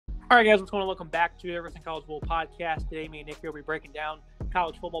All right, guys, what's going on? Welcome back to the Everything College Bowl podcast. Today, me and Nick here will be breaking down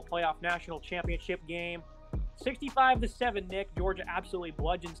college football playoff national championship game. 65-7, Nick. Georgia absolutely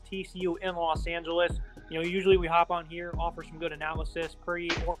bludgeons TCU in Los Angeles. Usually we hop on here, offer some good analysis pre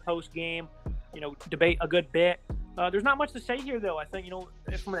or post game, debate a good bit. There's not much to say here, though. I think,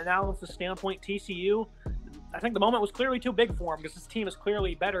 from an analysis standpoint, TCU, I think the moment was clearly too big for them because this team is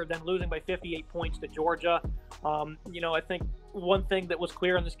clearly better than losing by 58 points to Georgia. I think one thing that was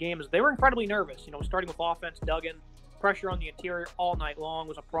clear in this game is they were incredibly nervous. Starting with offense, Duggan, pressure on the interior all night long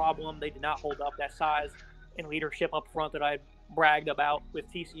was a problem. They did not hold up. That size and leadership up front that I bragged about with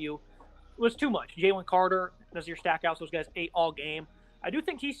TCU was too much. Jalen Carter, Nazir Stackhouse, those guys ate all game. I do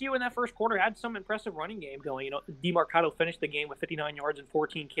think TCU in that first quarter had some impressive running game going. DeMarcado finished the game with 59 yards and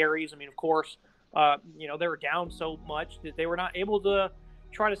 14 carries. Of course, they were down so much that they were not able to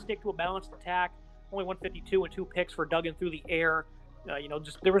try to stick to a balanced attack. Only 152 and 2 picks for Duggan through the air.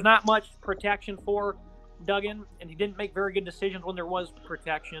 There was not much protection for Duggan, and he didn't make very good decisions when there was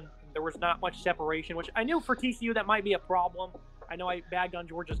protection. There was not much separation, which I knew for TCU that might be a problem. I know I bagged on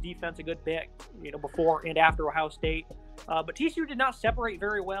Georgia's defense a good bit, before and after Ohio State. But TCU did not separate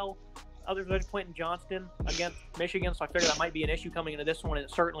very well, other than Quentin Johnston against Michigan, so I figured that might be an issue coming into this one, and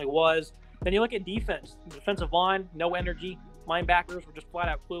it certainly was. Then you look at defense. The defensive line, no energy. Linebackers were just flat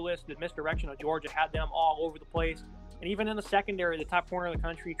out clueless. The misdirection of Georgia had them all over the place. And even in the secondary, the top corner of the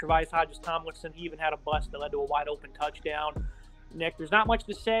country, Travis Hodges-Tomlinson, he even had a bust that led to a wide open touchdown. Nick, there's not much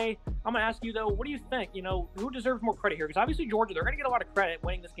to say. I'm going to ask you, though, what do you think? Who deserves more credit here? Because obviously Georgia, they're going to get a lot of credit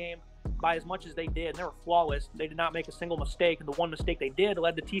winning this game by as much as they did. And they were flawless. They did not make a single mistake. And the one mistake they did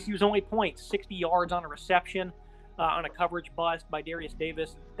led to TCU's only points, 60 yards on a reception on a coverage bust by Darius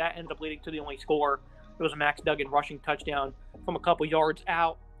Davis. That ended up leading to the only score. It was a Max Duggan rushing touchdown from a couple yards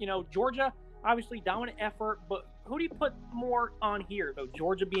out. Georgia, obviously dominant effort, but who do you put more on here, though?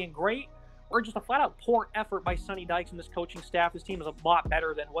 Georgia being great or just a flat-out poor effort by Sonny Dykes and this coaching staff? This team is a lot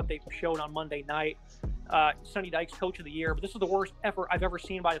better than what they showed on Monday night. Sonny Dykes, Coach of the Year, but this is the worst effort I've ever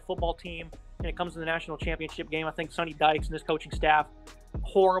seen by a football team when it comes to the national championship game. I think Sonny Dykes and this coaching staff,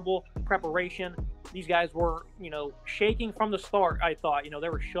 horrible preparation. These guys were, shaking from the start, I thought. They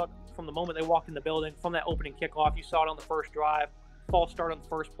were shook from the moment they walked in the building, from that opening kickoff. You saw it on the first drive, false start on the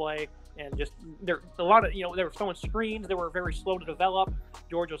first play, and just there a lot of, they were throwing screens. They were very slow to develop.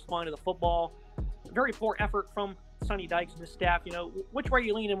 Georgia was flying to the football. Very poor effort from Sonny Dykes and his staff. Which way are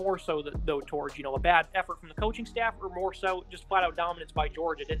you leaning more so, though, towards, a bad effort from the coaching staff or more so just flat-out dominance by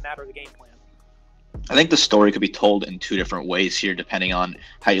Georgia? It didn't matter the game plan. I think the story could be told in two different ways here, depending on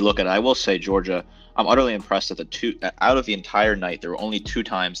how you look at it. I will say Georgia, I'm utterly impressed that out of the entire night, there were only 2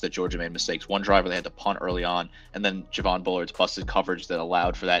 times that Georgia made mistakes. One drive where they had to punt early on, and then Javon Bullard's busted coverage that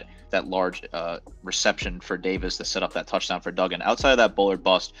allowed for that large reception for Davis to set up that touchdown for Duggan. Outside of that Bullard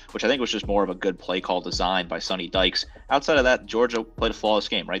bust, which I think was just more of a good play call design by Sonny Dykes, outside of that, Georgia played a flawless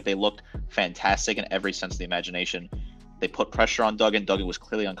game, right? They looked fantastic in every sense of the imagination. They put pressure on Duggan. Duggan was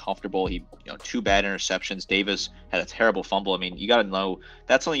clearly uncomfortable. He, 2 bad interceptions. Davis had a terrible fumble. You got to know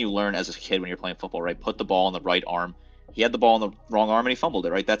that's something you learn as a kid when you're playing football, right? Put the ball in the right arm. He had the ball in the wrong arm and he fumbled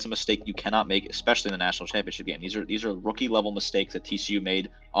it, right? That's a mistake you cannot make, especially in the national championship game. These are rookie level mistakes that TCU made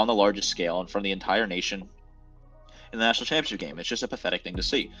on the largest scale and from the entire nation in the national championship game. It's just a pathetic thing to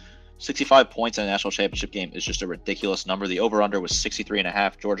see. 65 points in a national championship game is just a ridiculous number. The over-under was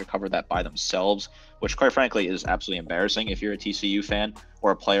 63.5. Georgia covered that by themselves, which quite frankly is absolutely embarrassing if you're a TCU fan or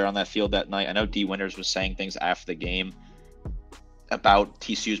a player on that field that night. I know D. Winters was saying things after the game about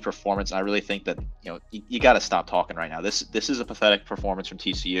TCU's performance, and I really think that you got to stop talking right now. This is a pathetic performance from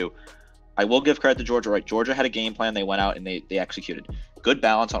TCU. I will give credit to Georgia, right? Georgia had a game plan. They went out and they executed. Good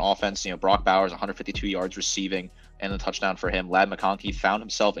balance on offense. Brock Bowers, 152 yards receiving, and a touchdown for him. Ladd McConkey found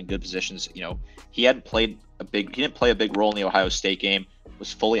himself in good positions. He didn't play a big role in the Ohio State game.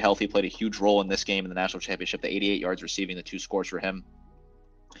 Was fully healthy, played a huge role in this game in the national championship. The 88 yards receiving, the 2 scores for him.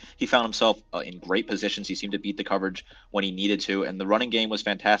 He found himself in great positions. He seemed to beat the coverage when he needed to, and the running game was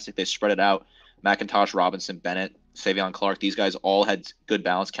fantastic. They spread it out. McIntosh, Robinson, Bennett, Savion Clark, these guys all had good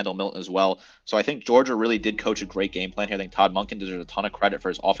balance. Kendall Milton as well. So I think Georgia really did coach a great game plan here. I think Todd Monken deserves a ton of credit for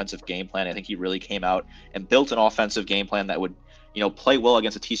his offensive game plan. I think he really came out and built an offensive game plan that would, play well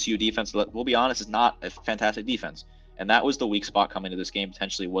against a TCU defense that, we'll be honest, is not a fantastic defense. And that was the weak spot coming to this game,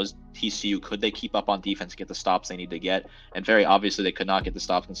 potentially, was TCU. Could they keep up on defense, get the stops they need to get? And very obviously they could not get the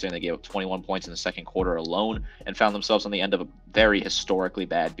stops, considering they gave up 21 points in the second quarter alone and found themselves on the end of a very historically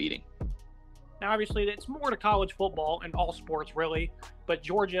bad beating. Now, obviously, it's more to college football and all sports, really, but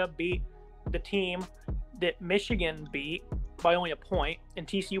Georgia beat the team that Michigan beat by only a point, and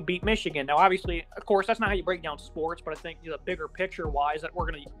TCU beat Michigan. Now, obviously, of course, that's not how you break down sports, but I think the bigger picture-wise, that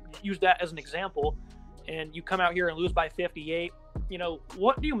we're going to use that as an example, and you come out here and lose by 58.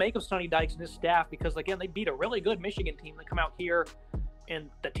 What do you make of Sonny Dykes and his staff? Because, again, they beat a really good Michigan team. They come out here, and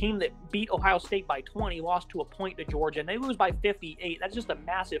the team that beat Ohio State by 20 lost to a point to Georgia, and they lose by 58. That's just a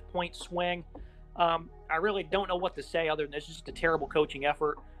massive point swing. I really don't know what to say other than it's just a terrible coaching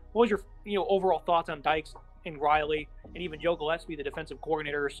effort. What was your overall thoughts on Dykes and Riley and even Joe Gillespie, the defensive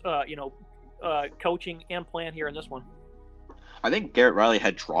coordinators, coaching and plan here in this one? I think Garrett Riley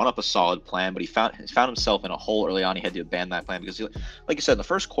had drawn up a solid plan, but he found himself in a hole early on. He had to abandon that plan because, like you said, in the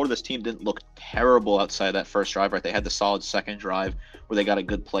first quarter, this team didn't look terrible outside of that first drive. Right, they had the solid second drive where they got a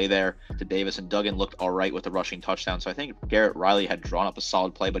good play there to Davis, and Duggan looked all right with the rushing touchdown. So I think Garrett Riley had drawn up a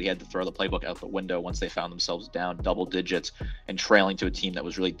solid play, but he had to throw the playbook out the window once they found themselves down double digits and trailing to a team that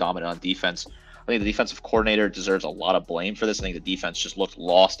was really dominant on defense. I think the defensive coordinator deserves a lot of blame for this. I think the defense just looked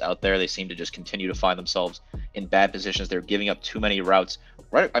lost out there. They seemed to just continue to find themselves in bad positions. They're giving up too many routes.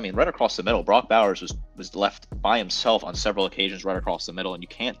 Right across the middle. Brock Bowers was left by himself on several occasions right across the middle, and you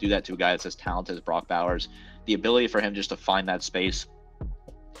can't do that to a guy that's as talented as Brock Bowers. The ability for him just to find that space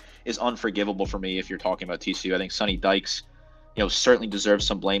is unforgivable for me if you're talking about TCU. I think Sonny Dykes, certainly deserves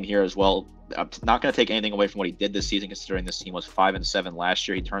some blame here as well. I'm not going to take anything away from what he did this season, considering this team was 5-7 last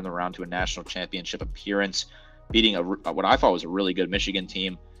year. He turned them around to a national championship appearance, beating what I thought was a really good Michigan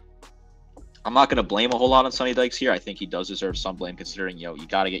team. I'm not going to blame a whole lot on Sonny Dykes here. I think he does deserve some blame, considering you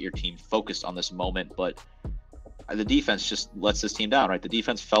got to get your team focused on this moment. But the defense just lets this team down, right? The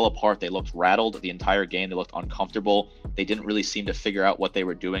defense fell apart. They looked rattled the entire game. They looked uncomfortable. They didn't really seem to figure out what they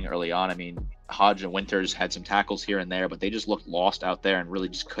were doing early on. I mean, Hodge and Winters had some tackles here and there, but they just looked lost out there and really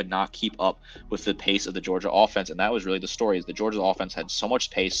just could not keep up with the pace of the Georgia offense. And that was really the story, is the Georgia offense had so much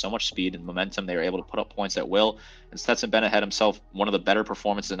pace, so much speed and momentum. They were able to put up points at will. And Stetson Bennett had himself one of the better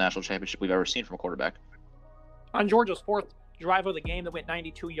performances in the national championship we've ever seen from a quarterback. On Georgia's fourth drive of the game, that went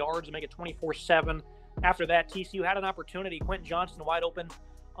 92 yards to make it 24-7. After that, TCU had an opportunity. Quentin Johnston wide open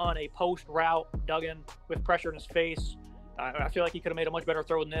on a post route. Duggan with pressure in his face. I feel like he could have made a much better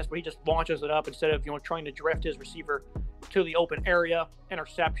throw than this, but he just launches it up instead of trying to drift his receiver to the open area.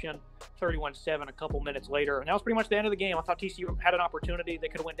 Interception, 31-7 a couple minutes later. And that was pretty much the end of the game. I thought TCU had an opportunity. They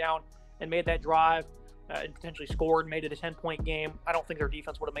could have went down and made that drive and potentially scored, made it a 10-point game. I don't think their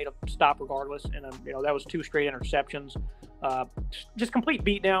defense would have made a stop regardless. And, that was 2 straight interceptions. Just complete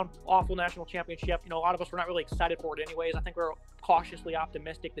beatdown, awful national championship. A lot of us were not really excited for it anyways. I think we're cautiously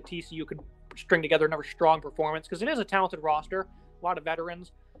optimistic that TCU could string together another strong performance because it is a talented roster, a lot of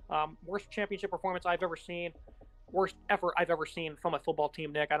veterans. Worst championship performance I've ever seen, worst effort I've ever seen from a football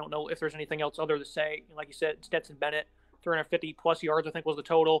team, Nick. I don't know if there's anything else other to say. Like you said, Stetson Bennett, 350-plus yards, I think was the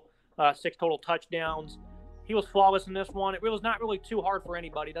total, 6 total touchdowns. He was flawless in this one. It was not really too hard for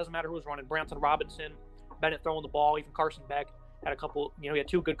anybody. It doesn't matter who was running. Branson Robinson, Bennett throwing the ball, even Carson Beck had a couple, he had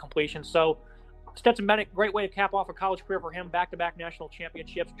 2 good completions. So Stetson Bennett, great way to cap off a college career for him, back-to-back national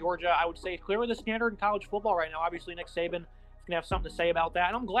championships. Georgia, I would say, clearly the standard in college football right now. Obviously, Nick Saban is going to have something to say about that.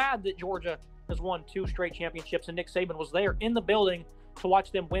 And I'm glad that Georgia has won 2 straight championships, and Nick Saban was there in the building to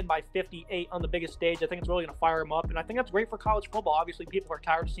watch them win by 58 on the biggest stage. I think it's really going to fire him up, and I think that's great for college football. Obviously, people are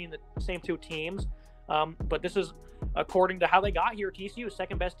tired of seeing the same 2 teams, but this is according to how they got here. TCU,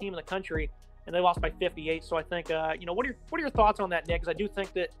 second best team in the country, and they lost by 58. So I think, what are your thoughts on that, Nick? Because I do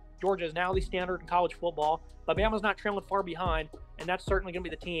think that Georgia is now the standard in college football, but Bama's not trailing far behind, and that's certainly going to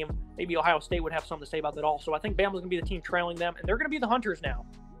be the team. Maybe Ohio State would have something to say about that also. I think Bama's going to be the team trailing them, and they're going to be the hunters now.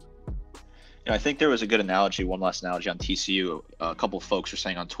 I think there was a good analogy, one last analogy on TCU. A couple of folks were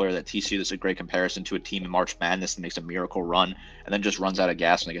saying on Twitter that TCU is a great comparison to a team in March Madness that makes a miracle run and then just runs out of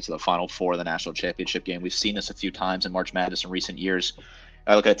gas when they get to the Final Four of the national championship game. We've seen this a few times in March Madness in recent years.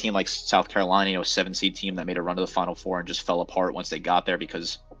 I look at a team like South Carolina, a 7-seed team that made a run to the Final Four and just fell apart once they got there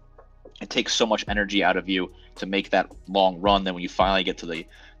because it takes so much energy out of you to make that long run. Then when you finally get to the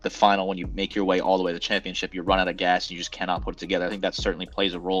final, when you make your way all the way to the championship, you run out of gas and you just cannot put it together. I think that certainly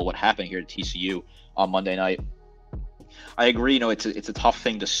plays a role what happened here at TCU on Monday night. I agree, it's a tough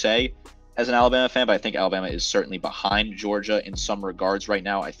thing to say as an Alabama fan, but I think Alabama is certainly behind Georgia in some regards right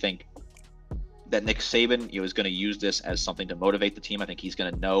now. I think that Nick Saban is going to use this as something to motivate the team. I think he's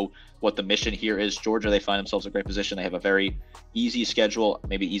going to know what the mission here is. Georgia, they find themselves in a great position. They have a very easy schedule,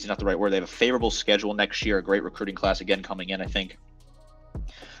 maybe easy not the right word. They have a favorable schedule next year, a great recruiting class again coming in. I think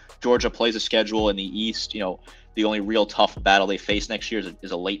Georgia plays a schedule in the East. The only real tough battle they face next year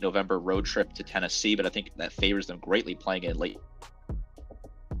is a late November road trip to Tennessee, but I think that favors them greatly playing it late.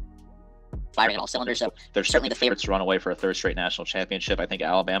 firing on all cylinders. So they're certainly the favorites to run away for a third straight national championship. I think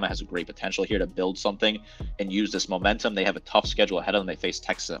Alabama has a great potential here to build something and use this momentum. They have a tough schedule ahead of them. They face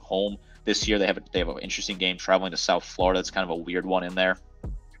Texas at home this year. They have an interesting game traveling to South Florida. It's kind of a weird one in there.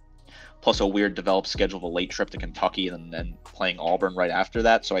 Plus a weird developed schedule of a late trip to Kentucky and then playing Auburn right after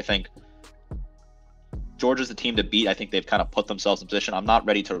that. So I think Georgia's the team to beat. I think they've kind of put themselves in position. I'm not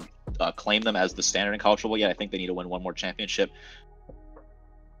ready to claim them as the standard in college football yet. I think they need to win one more championship.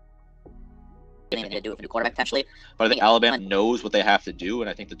 They need to do it for the quarterback potentially. But I think Alabama knows what they have to do, and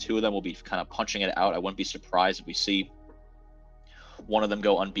I think the two of them will be kind of punching it out. I wouldn't be surprised if we see one of them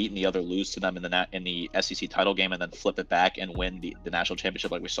go unbeaten, the other lose to them in the SEC title game, and then flip it back and win the national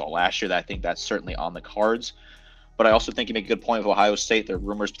championship like we saw last year. I think that's certainly on the cards. But I also think you make a good point with Ohio State. There are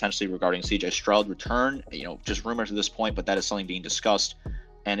rumors potentially regarding C.J. Stroud return. Just rumors at this point, but that is something being discussed.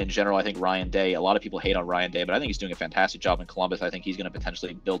 And in general, I think Ryan Day, a lot of people hate on Ryan Day, but I think he's doing a fantastic job in Columbus. I think he's going to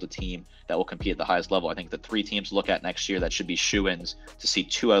potentially build a team that will compete at the highest level. I think the three teams to look at next year that should be shoo-ins to see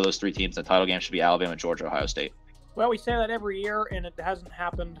two out of those three teams in the title game should be Alabama, Georgia, Ohio State. Well, we say that every year, and it hasn't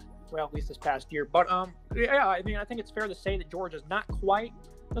happened, well, at least this past year. But, yeah, I mean, I think it's fair to say that Georgia's not quite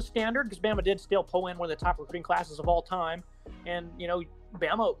the standard because Bama did still pull in one of the top recruiting classes of all time. And,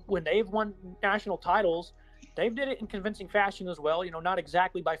 Bama, when they've won national titles, they've did it in convincing fashion as well. Not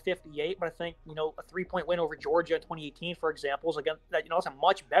exactly by 58, but I think, a 3-point win over Georgia in 2018, for example, is again that, it's a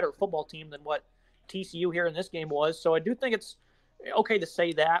much better football team than what TCU here in this game was. So I do think it's okay to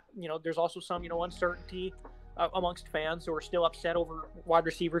say that. There's also some, uncertainty amongst fans who are still upset over wide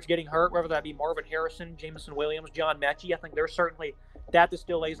receivers getting hurt, whether that be Marvin Harrison, Jamison Williams, John Mechie. I think there's certainly that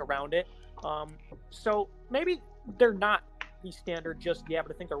still lays around it. So maybe they're not the standard just yet,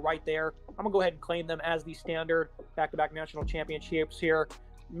 but I think they're right there. I'm going to go ahead and claim them as the standard back-to-back national championships here,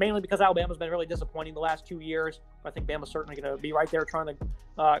 mainly because Alabama's been really disappointing the last 2 years. I think Bama's certainly going to be right there trying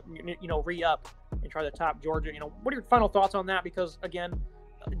to, re-up and try to top Georgia. What are your final thoughts on that? Because, again,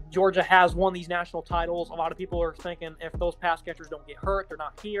 Georgia has won these national titles. A lot of people are thinking if those pass catchers don't get hurt, they're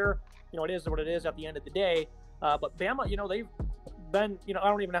not here. It is what it is at the end of the day. But Bama, they've been, I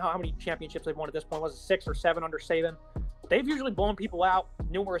don't even know how many championships they've won at this point. Was it 6 or 7 under Saban? They've usually blown people out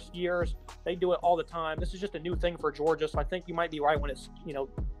numerous years. They do it all the time. This is just a new thing for Georgia. So I think you might be right when it's,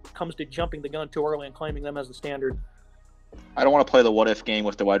 comes to jumping the gun too early and claiming them as the standard. I don't want to play the what-if game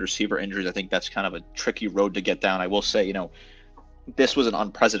with the wide receiver injuries. I think that's kind of a tricky road to get down. I will say, this was an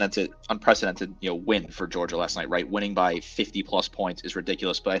unprecedented, win for Georgia last night, right? Winning by 50-plus points is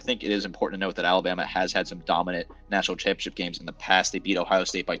ridiculous, but I think it is important to note that Alabama has had some dominant national championship games in the past. They beat Ohio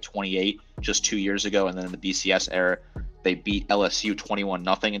State by 28 just 2 years ago, and then in the BCS era, they beat LSU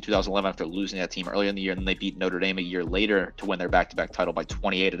 21-0 in 2011 after losing that team earlier in the year, and then they beat Notre Dame a year later to win their back-to-back title by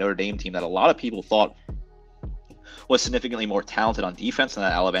 28, a Notre Dame team that a lot of people thought was significantly more talented on defense than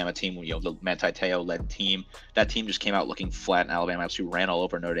that Alabama team, the Manti Te'o-led team. That team just came out looking flat, and Alabama absolutely ran all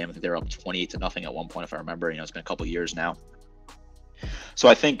over Notre Dame. I think they were up 28-0 at one point, if I remember. It's been a couple of years now. So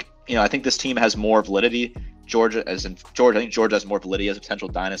I think this team has more validity. I think Georgia has more validity as a potential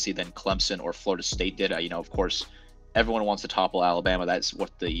dynasty than Clemson or Florida State did. Of course, everyone wants to topple Alabama. That's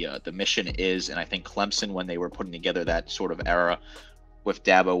what the mission is. And I think Clemson, when they were putting together that sort of era with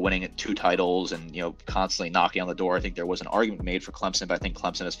Dabo winning 2 titles and, constantly knocking on the door, I think there was an argument made for Clemson, but I think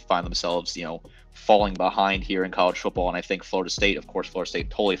Clemson has found themselves, falling behind here in college football. And I think Florida State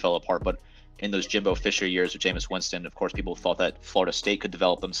totally fell apart. But in those Jimbo Fisher years with Jameis Winston, of course, people thought that Florida State could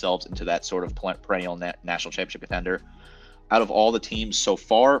develop themselves into that sort of perennial national championship contender. Out of all the teams so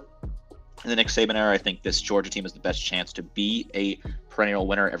far in the Nick Saban era, I think this Georgia team has the best chance to be a perennial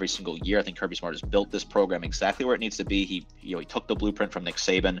winner every single year. I think Kirby Smart has built this program exactly where it needs to be. He took the blueprint from Nick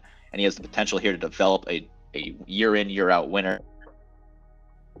Saban, and he has the potential here to develop a year in, year out winner.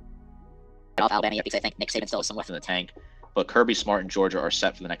 Off Alabama yet because I think Nick Saban still has some left in the tank. But Kirby Smart and Georgia are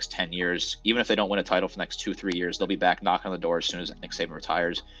set for the next 10 years. Even if they don't win a title for the next 2-3 years, they'll be back knocking on the door as soon as Nick Saban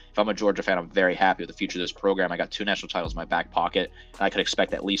retires. If I'm a Georgia fan, I'm very happy with the future of this program. I got 2 national titles in my back pocket, and I could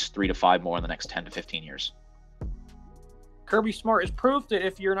expect at least 3 to 5 more in the next 10 to 15 years. Kirby Smart is proof that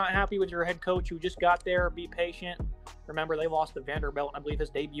if you're not happy with your head coach who just got there, be patient. Remember, they lost to Vanderbilt, I believe, his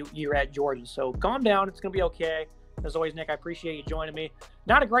debut year at Georgia. So calm down. It's going to be okay. As always, Nick, I appreciate you joining me.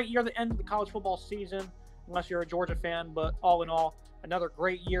 Not a great year at the end of the college football season, unless you're a Georgia fan, but all in all, another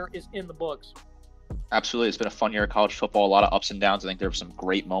great year is in the books. Absolutely. It's been a fun year of college football, a lot of ups and downs. I think there were some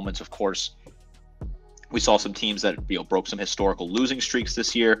great moments, of course. We saw some teams that broke some historical losing streaks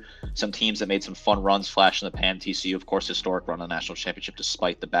this year, some teams that made some fun runs, flash in the pan. TCU, of course, historic run on the national championship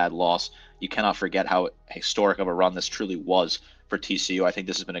despite the bad loss. You cannot forget how historic of a run this truly was for TCU. I think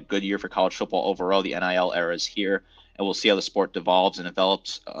this has been a good year for college football overall. The NIL era is here, and we'll see how the sport devolves and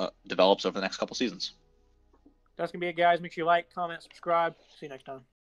develops over the next couple seasons. That's going to be it, guys. Make sure you like, comment, subscribe. See you next time.